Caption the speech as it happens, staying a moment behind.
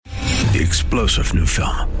The explosive new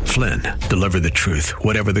film, Flynn, Deliver the Truth,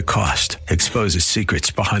 Whatever the Cost, exposes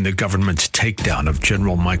secrets behind the government's takedown of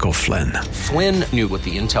General Michael Flynn. Flynn knew what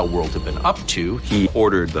the intel world had been up to. He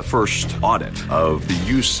ordered the first audit of the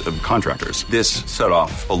use of contractors. This set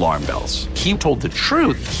off alarm bells. He told the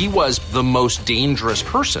truth. He was the most dangerous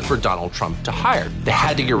person for Donald Trump to hire. They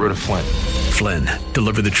had to get rid of Flynn. Flynn,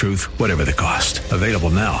 Deliver the Truth, Whatever the Cost. Available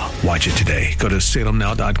now. Watch it today. Go to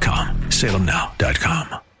salemnow.com.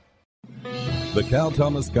 salemnow.com. The Cal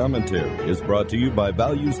Thomas Commentary is brought to you by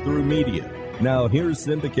Values Through Media. Now here's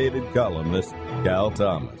syndicated columnist Cal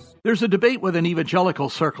Thomas. There's a debate within evangelical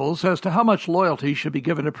circles as to how much loyalty should be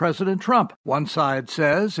given to President Trump. One side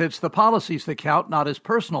says it's the policies that count, not his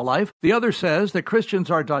personal life. The other says that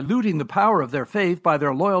Christians are diluting the power of their faith by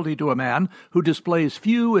their loyalty to a man who displays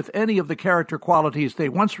few, if any, of the character qualities they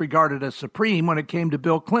once regarded as supreme when it came to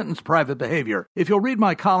Bill Clinton's private behavior. If you'll read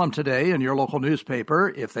my column today in your local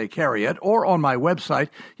newspaper, if they carry it, or on my website,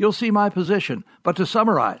 you'll see my position. But to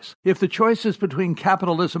summarize, if the choice is between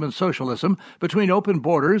capitalism and socialism, between open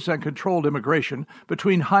borders and controlled immigration,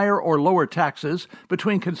 between higher or lower taxes,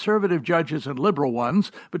 between conservative judges and liberal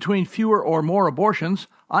ones, between fewer or more abortions,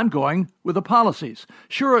 I'm going with the policies.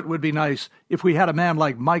 Sure, it would be nice if we had a man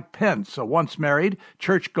like Mike Pence, a once married,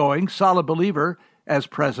 church-going, solid believer, as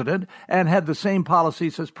president, and had the same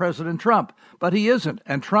policies as President Trump. But he isn't,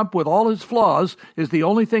 and Trump, with all his flaws, is the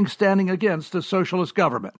only thing standing against a socialist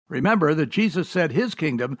government. Remember that Jesus said his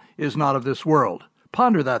kingdom is not of this world.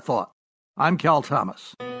 Ponder that thought. I'm Cal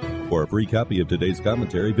Thomas. For a free copy of today's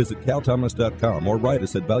commentary, visit calthomas.com or write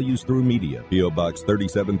us at Values Through Media, P.O. Box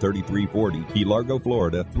 373340, Key Largo,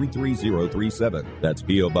 Florida 33037. That's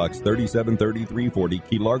P.O. Box 373340,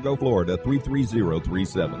 Key Largo, Florida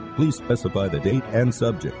 33037. Please specify the date and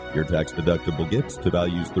subject. Your tax-deductible gifts to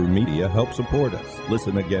Values Through Media help support us.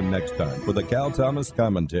 Listen again next time for the Cal Thomas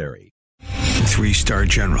Commentary. Three-star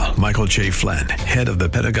General Michael J. Flynn, head of the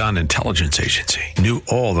Pentagon Intelligence Agency, knew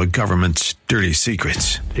all the government's dirty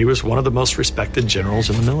secrets. He was one of the most respected generals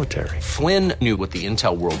in the military. Flynn knew what the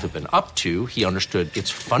intel world had been up to. He understood its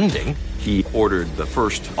funding. He ordered the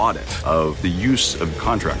first audit of the use of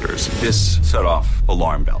contractors. This set off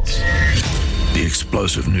alarm bells. The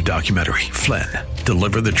explosive new documentary, Flynn,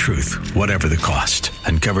 Deliver the Truth, Whatever the Cost,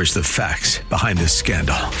 uncovers the facts behind this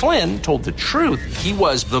scandal. Flynn told the truth. He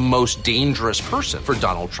was the most dangerous person for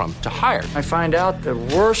Donald Trump to hire. I find out the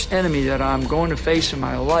worst enemy that I'm going to face in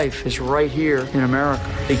my life is right here in America.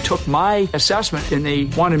 They took my assessment and they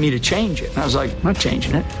wanted me to change it. And I was like, I'm not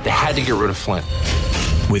changing it. They had to get rid of Flynn.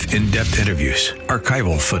 With in-depth interviews,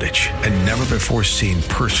 archival footage, and never-before-seen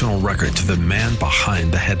personal records of the man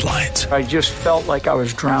behind the headlines. I just felt like I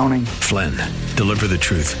was drowning. Flynn, Deliver the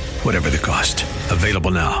Truth, Whatever the Cost.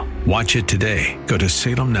 Available now. Watch it today. Go to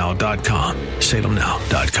salemnow.com.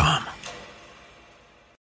 salemnow.com.